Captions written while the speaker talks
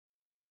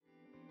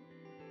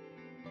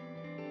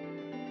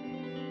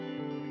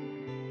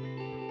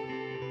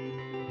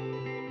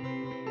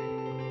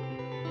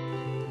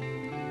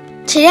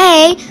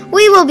Today,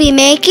 we will be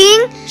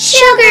making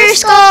sugar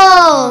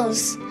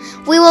skulls.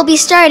 We will be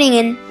starting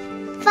in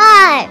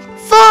 5,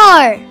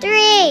 4,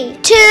 3,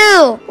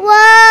 2, 1.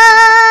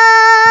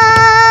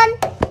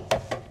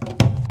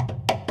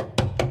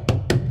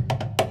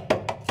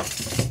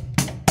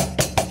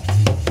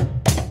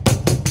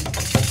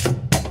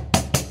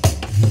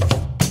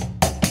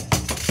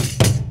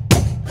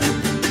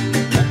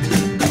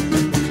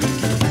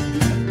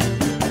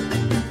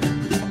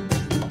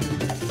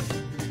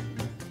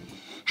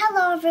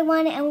 Hello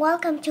everyone and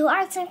welcome to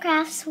Arts and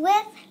Crafts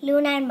with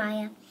Luna and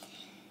Maya,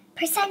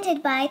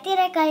 presented by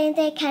Tierra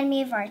Caliente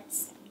Academy of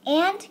Arts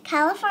and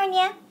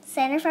California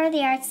Center for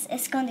the Arts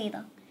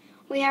Escondido.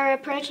 We are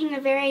approaching a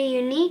very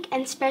unique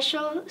and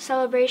special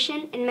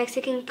celebration in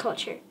Mexican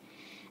culture,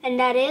 and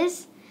that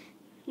is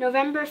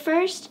November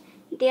 1st,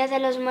 Día de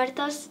los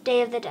Muertos,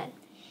 Day of the Dead.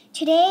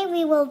 Today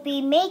we will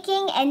be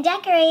making and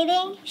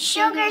decorating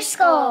sugar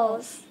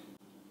skulls.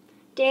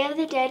 Day of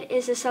the Dead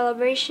is a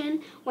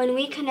celebration when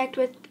we connect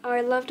with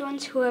our loved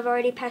ones who have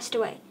already passed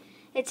away.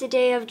 It's a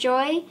day of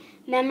joy,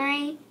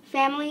 memory,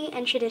 family,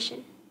 and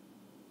tradition.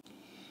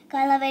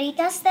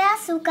 Calaveritas de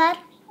azúcar,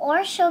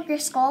 or sugar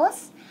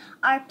skulls,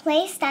 are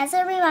placed as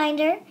a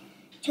reminder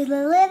to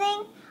the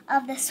living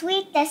of the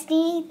sweet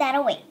destiny that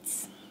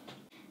awaits.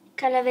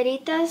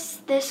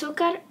 Calaveritas de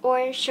azúcar,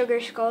 or sugar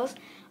skulls,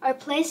 are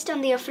placed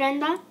on the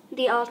ofrenda,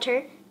 the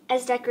altar,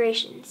 as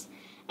decorations,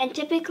 and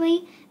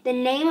typically the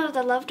name of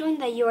the loved one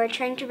that you are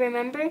trying to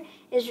remember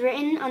is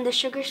written on the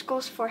sugar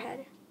skull's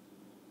forehead.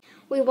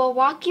 We will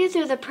walk you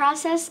through the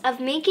process of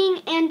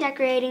making and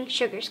decorating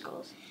sugar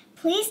skulls.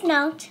 Please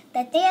note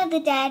that Day of the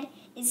Dead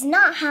is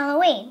not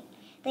Halloween.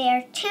 They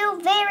are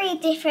two very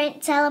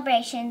different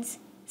celebrations.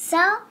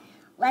 So,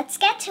 let's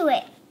get to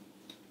it.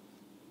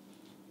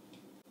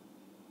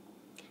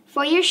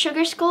 For your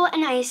sugar skull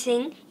and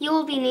icing, you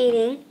will be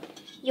needing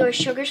your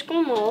sugar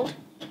skull mold,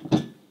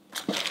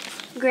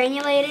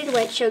 granulated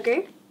white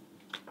sugar,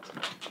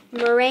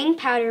 meringue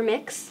powder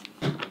mix,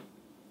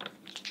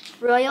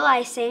 royal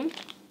icing,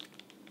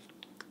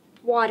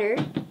 water,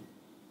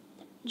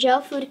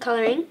 gel food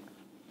coloring,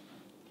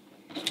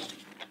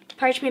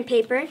 parchment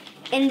paper.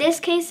 In this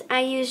case,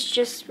 I use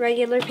just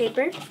regular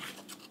paper,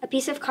 a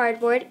piece of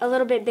cardboard a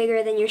little bit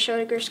bigger than your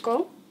sugar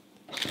skull.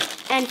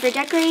 And for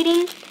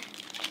decorating,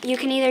 you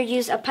can either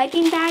use a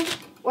piping bag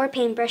or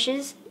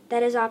paintbrushes.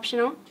 That is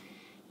optional.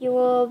 You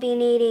will be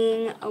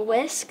needing a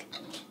whisk,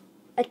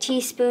 a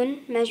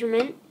teaspoon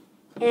measurement,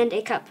 and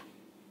a cup.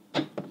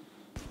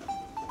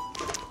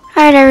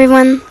 Alright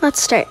everyone,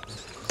 let's start.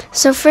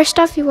 So first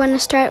off, you want to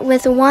start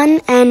with 1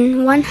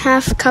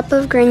 1/2 cup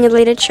of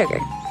granulated sugar.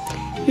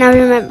 Now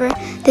remember,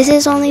 this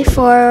is only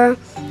for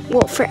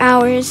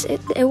ours.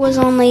 It was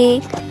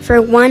only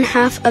for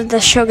 1/2 of the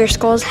sugar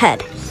skull's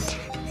head.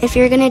 If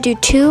you're going to do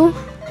 2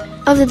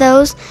 of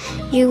those,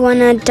 you want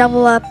to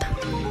double up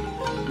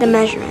the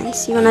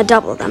measurements. You want to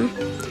double them.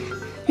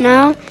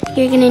 Now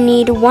you're going to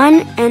need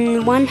 1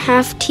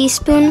 1/2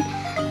 teaspoon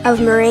of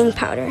meringue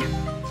powder.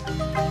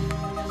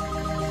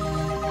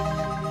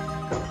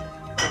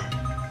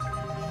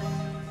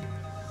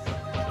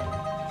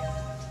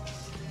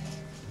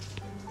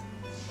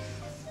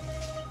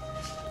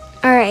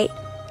 Alright,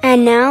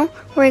 and now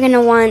we're going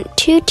to want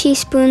 2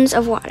 teaspoons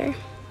of water.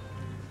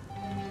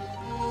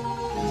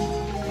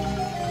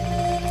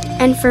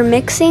 And for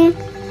mixing,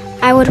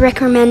 I would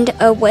recommend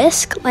a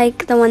whisk,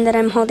 like the one that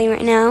I'm holding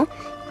right now.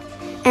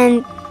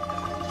 And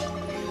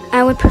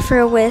I would prefer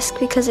a whisk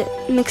because it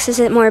mixes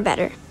it more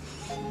better.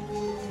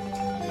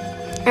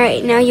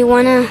 Alright, now you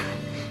want to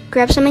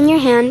grab some in your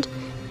hand,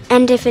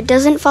 and if it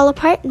doesn't fall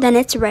apart, then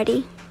it's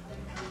ready.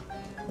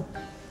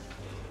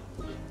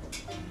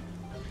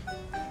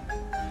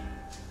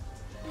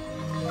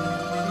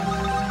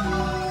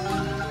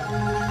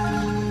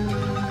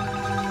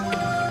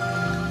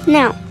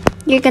 Now,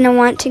 you're going to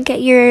want to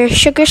get your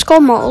sugar skull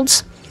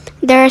molds.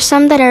 There are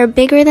some that are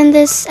bigger than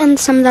this and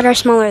some that are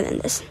smaller than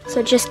this,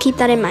 so just keep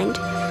that in mind.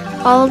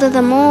 All of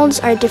the molds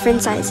are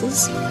different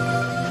sizes.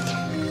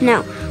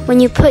 Now, when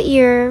you put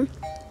your,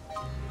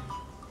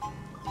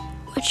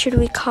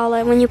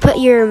 when you put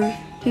your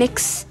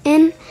mix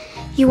in,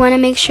 you want to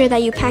make sure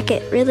that you pack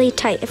it really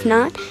tight. If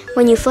not,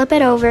 when you flip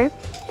it over,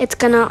 it's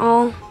going to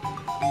all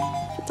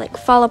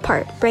fall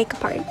apart, break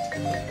apart.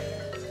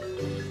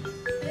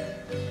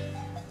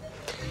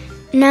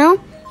 Now,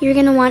 you're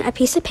going to want a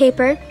piece of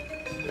paper.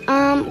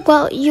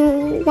 Well, you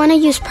want to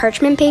use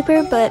parchment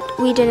paper, but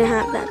we didn't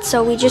have that,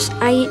 so I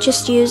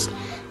just used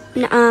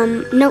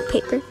note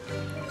paper.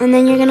 And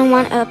then you're going to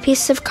want a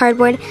piece of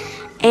cardboard,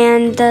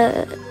 and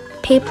the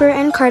paper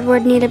and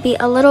cardboard need to be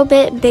a little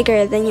bit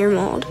bigger than your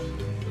mold.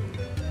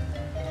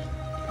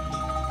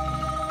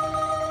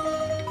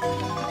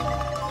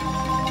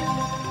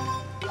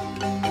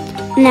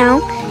 Now,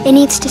 it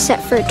needs to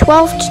set for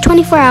 12 to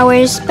 24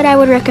 hours, but I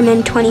would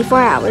recommend 24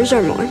 hours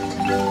or more.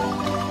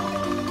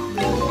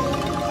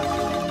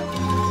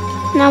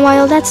 Now,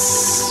 while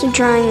that's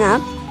drying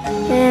up,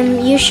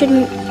 you should,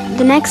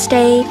 the next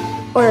day,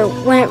 or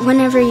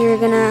whenever you're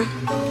gonna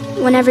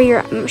whenever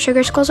your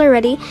sugar skulls are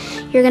ready,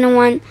 you're going to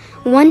want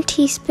 1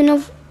 teaspoon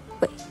of,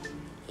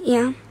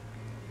 you're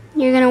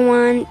going to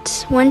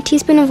want 1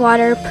 teaspoon of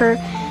water per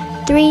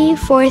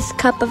 3/4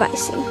 cup of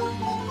icing.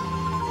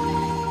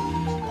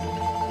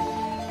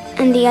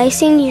 And the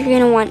icing, you're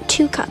going to want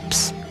 2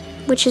 cups,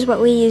 which is what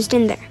we used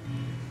in there.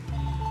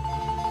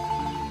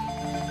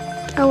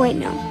 Oh wait,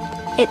 no.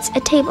 It's a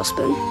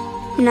tablespoon,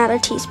 not a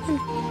teaspoon.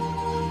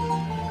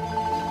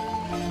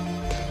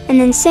 And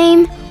then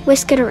same,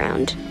 whisk it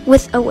around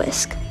with a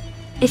whisk,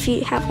 if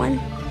you have one.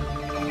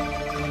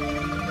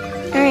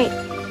 Alright,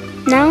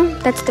 now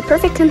that's the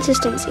perfect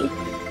consistency.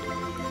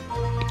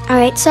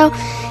 Alright, so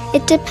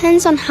it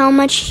depends on how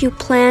much you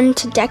plan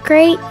to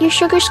decorate your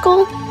sugar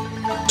skull.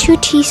 2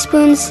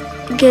 teaspoons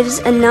gives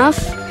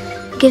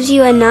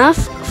you enough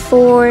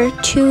for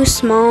 2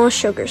 small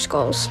sugar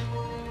skulls.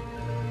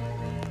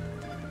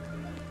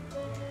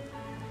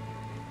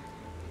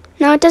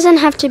 Now it doesn't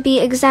have to be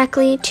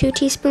exactly 2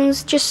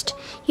 teaspoons,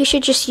 you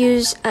should just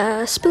use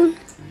a spoon.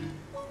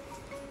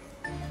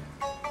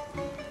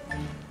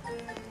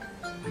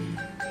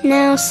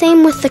 Now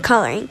same with the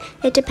coloring.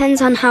 It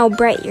depends on how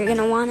bright you're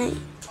gonna want it.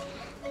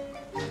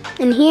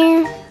 And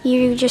here,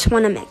 you just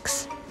wanna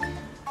mix.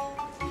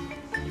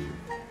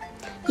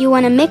 You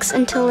wanna mix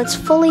until it's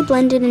fully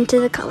blended into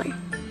the color.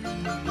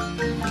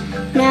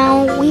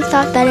 Now, we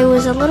thought that it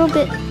was a little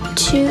bit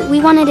we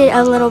wanted it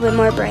a little bit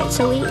more bright,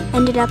 so we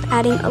ended up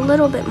adding a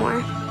little bit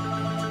more.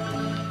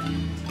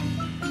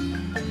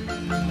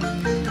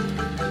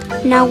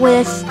 Now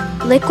with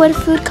liquid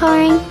food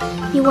coloring,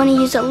 you want to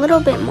use a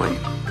little bit more.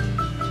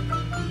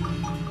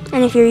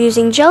 And if you're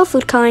using gel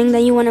food coloring,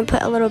 then you want to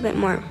put a little bit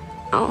more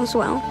as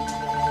well.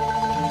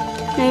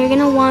 Now you're going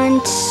to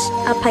want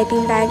a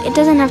piping bag. It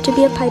doesn't have to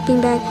be a piping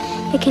bag.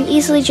 It can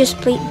easily just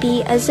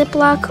be a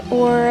Ziploc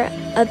or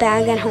a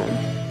bag at home.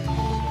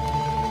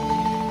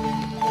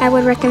 I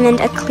would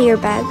recommend a clear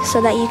bag so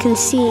that you can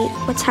see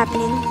what's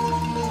happening.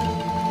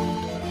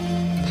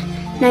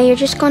 Now you're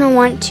just going to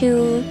want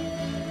to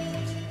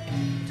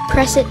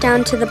press it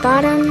down to the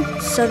bottom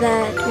so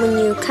that when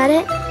you cut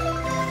it,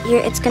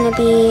 it's going to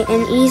be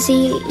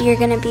you're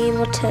going to be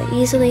able to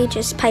easily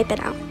just pipe it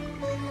out.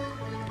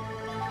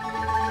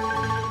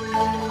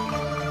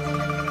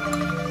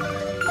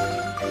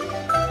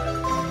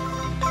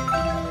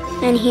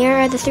 And here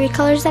are the 3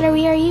 colors that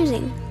we are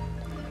using.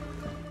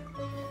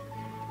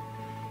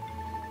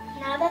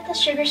 Now that the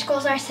sugar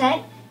skulls are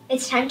set,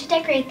 it's time to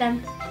decorate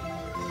them.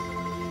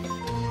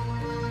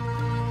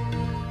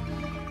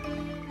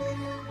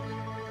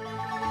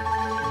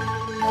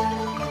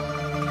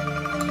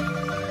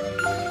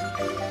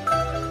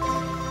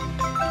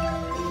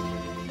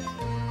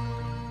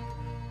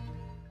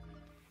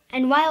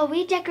 And while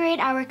we decorate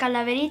our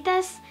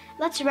calaveritas,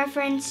 let's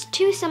reference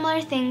 2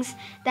 similar things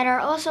that are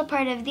also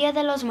part of Día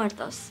de los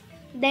Muertos.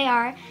 They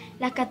are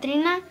La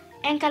Catrina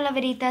and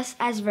Calaveritas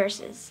as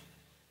verses.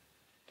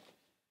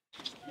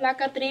 La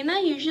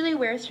Catrina usually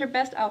wears her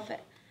best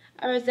outfit,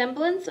 a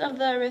resemblance of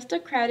the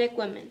aristocratic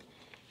women.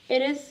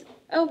 It is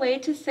a way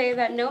to say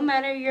that no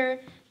matter your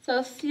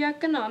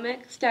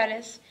socioeconomic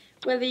status,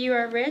 whether you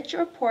are rich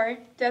or poor,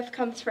 death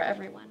comes for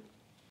everyone.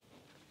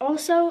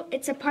 Also,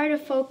 it's a part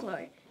of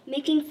folklore,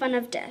 making fun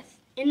of death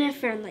in a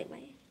friendly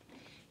way,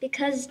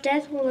 because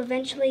death will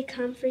eventually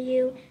come for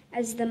you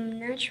as the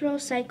natural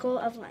cycle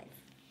of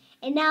life.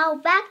 And now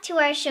back to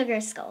our sugar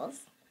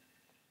skulls.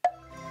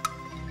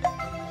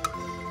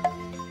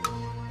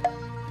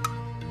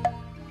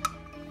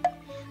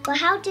 But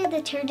how did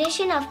the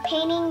tradition of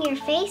painting your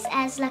face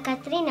as La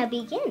Catrina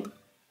begin?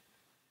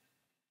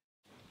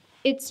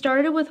 It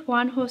started with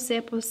Juan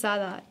José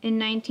Posada in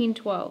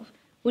 1912,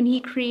 when he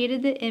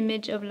created the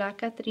image of La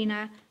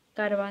Catrina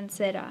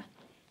Garbancera.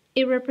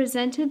 It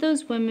represented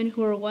those women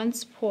who were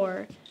once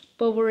poor,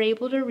 but were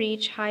able to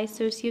reach high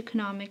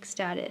socioeconomic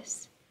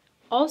status.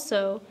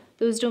 Also,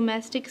 those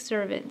domestic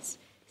servants,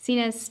 seen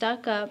as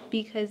stuck up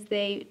because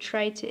they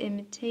tried to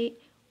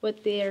imitate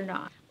what they are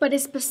not. But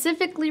it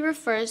specifically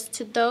refers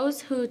to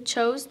those who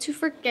chose to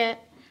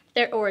forget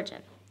their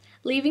origin,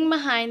 leaving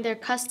behind their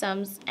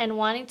customs and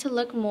wanting to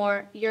look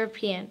more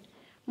European,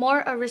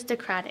 more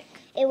aristocratic.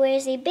 It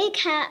wears a big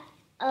hat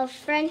of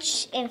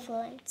French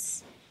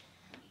influence,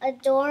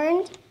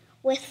 adorned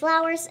with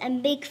flowers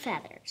and big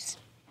feathers.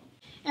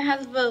 It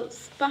has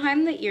bows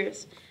behind the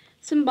ears,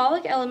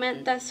 symbolic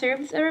element that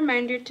serves a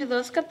reminder to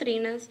those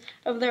Catrinas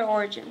of their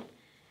origin,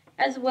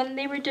 as when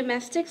they were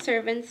domestic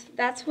servants,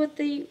 that's what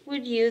they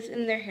would use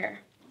in their hair.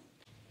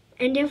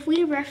 And if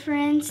we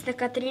reference the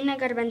Catrina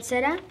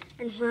Garbancera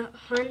and Juan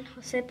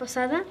José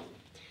Posada,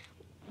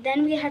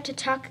 then we have to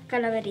talk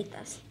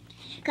calaveritas.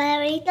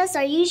 Calaveritas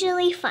are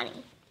usually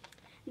funny.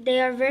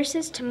 They are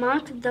verses to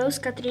mock those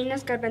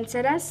Catrinas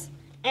Garbanceras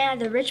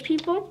and the rich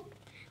people,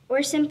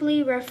 or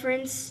simply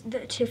reference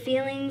to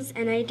feelings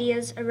and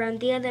ideas around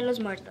Día de los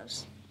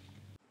Muertos.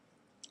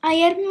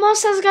 Hay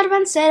hermosas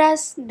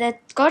garbanceras de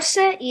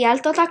corce y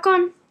alto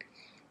tacón,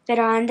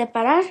 pero han de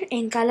parar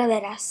en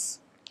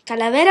calaveras,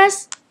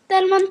 calaveras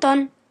del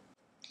montón.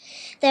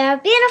 There are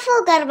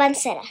beautiful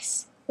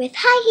garbanceras with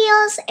high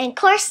heels and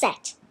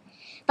corset,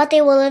 but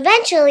they will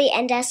eventually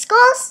end as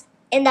skulls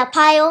in the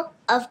pile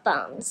of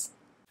bones.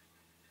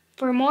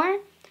 For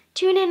more,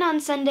 tune in on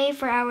Sunday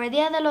for our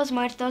Día de los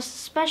Muertos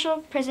special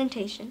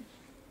presentation.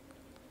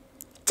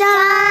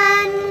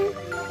 Done!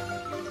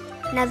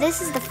 Now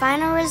this is the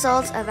final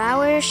result of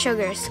our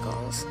sugar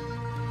skulls.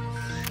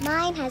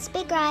 Mine has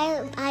big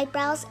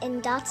eyebrows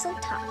and dots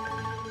on top.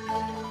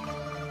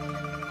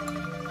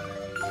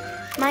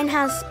 Mine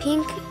has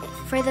pink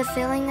for the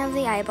filling of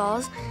the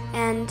eyeballs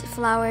and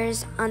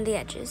flowers on the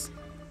edges.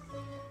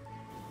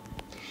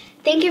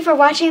 Thank you for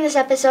watching this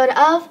episode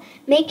of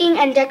Making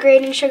and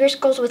Decorating Sugar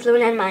Skulls with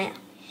Luna and Maya.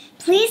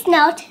 Please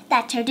note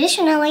that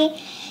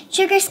traditionally,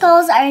 sugar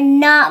skulls are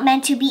not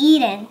meant to be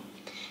eaten.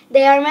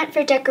 They are meant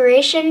for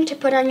decoration to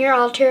put on your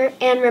altar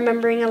and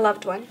remembering a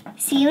loved one.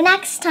 See you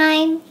next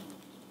time.